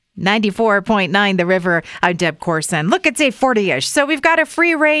94.9 The River. I'm Deb Corson. Look, it's 8:40-ish. So we've got a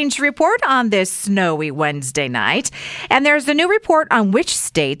free range report on this snowy Wednesday night. And there's a new report on which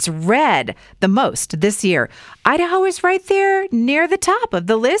states read the most this year. Idaho is right there near the top of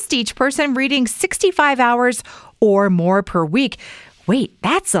the list. Each person reading 65 hours or more per week. Wait,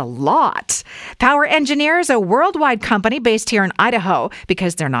 that's a lot. Power Engineers, a worldwide company based here in Idaho,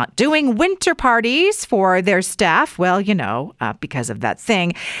 because they're not doing winter parties for their staff. Well, because of that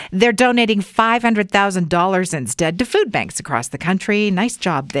thing. They're donating $500,000 instead to food banks across the country. Nice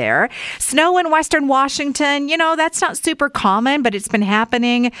job there. Snow in Western Washington, that's not super common, but it's been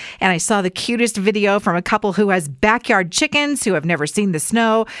happening. And I saw the cutest video from a couple who has backyard chickens who have never seen the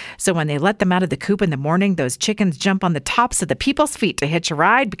snow. So when they let them out of the coop in the morning, those chickens jump on the tops of the people's feet to hitch a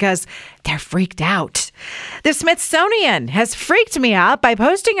ride because they're freaked out. The Smithsonian has freaked me out by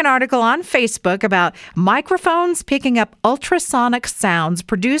posting an article on Facebook about microphones picking up ultrasonic sounds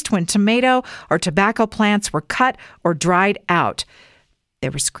produced when tomato or tobacco plants were cut or dried out. They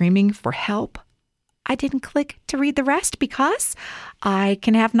were screaming for help. I didn't click to read the rest because I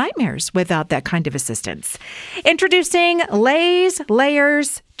can have nightmares without that kind of assistance. Introducing Lay's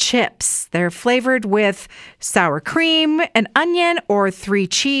Layers chips. They're flavored with sour cream, an onion, or 3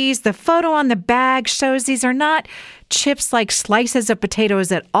 cheese. The photo on the bag shows these are not chips like slices of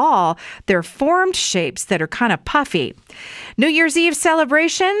potatoes at all. They're formed shapes that are kind of puffy. New Year's Eve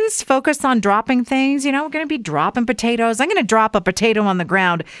celebrations focus on dropping things. We're going to be dropping potatoes. I'm going to drop a potato on the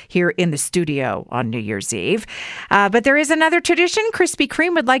ground here in the studio on New Year's Eve. But there is another tradition. Krispy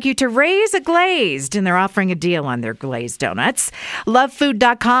Kreme would like you to raise a glazed, and they're offering a deal on their glazed donuts.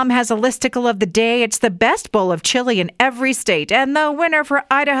 Lovefood.com has a listicle of the day. It's the best bowl of chili in every state. And the winner for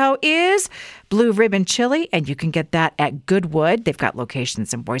Idaho is Blue Ribbon Chili, and you can get that at Goodwood. They've got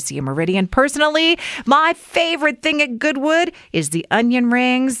locations in Boise and Meridian. Personally, my favorite thing at Goodwood is the onion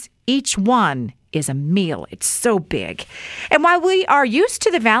rings. Each one is a meal. It's so big. And while we are used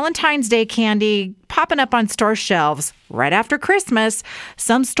to the Valentine's Day candy popping up on store shelves right after Christmas,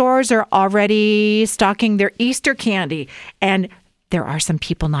 some stores are already stocking their Easter candy, and there are some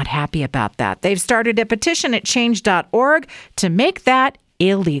people not happy about that. They've started a petition at change.org to make that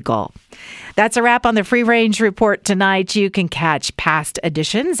illegal. That's a wrap on the Free Range Report tonight. You can catch past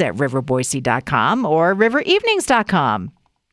editions at riverboise.com or riverevenings.com.